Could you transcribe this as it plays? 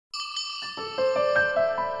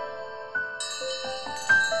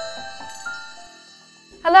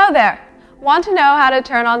Hello there! Want to know how to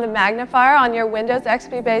turn on the magnifier on your Windows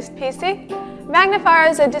XP-based PC? Magnifier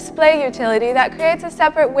is a display utility that creates a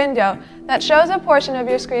separate window that shows a portion of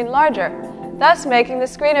your screen larger, thus making the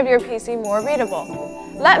screen of your PC more readable.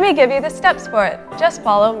 Let me give you the steps for it. Just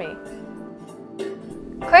follow me.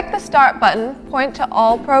 Click the Start button, point to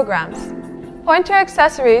All Programs. Point to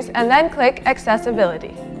Accessories and then click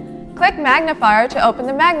Accessibility. Click Magnifier to open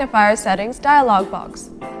the Magnifier Settings dialog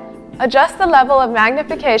box. Adjust the level of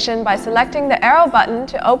magnification by selecting the arrow button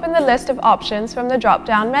to open the list of options from the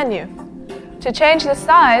drop-down menu. To change the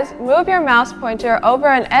size, move your mouse pointer over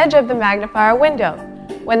an edge of the magnifier window.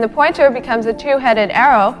 When the pointer becomes a two-headed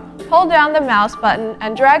arrow, hold down the mouse button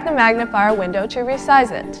and drag the magnifier window to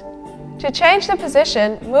resize it. To change the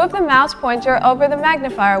position, move the mouse pointer over the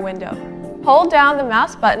magnifier window. Hold down the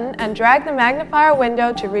mouse button and drag the magnifier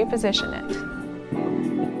window to reposition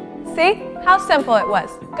it. See? How simple it was.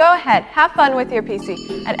 Go ahead, have fun with your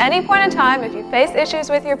PC. At any point in time, if you face issues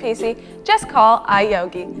with your PC, just call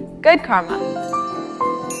iYogi. Good karma.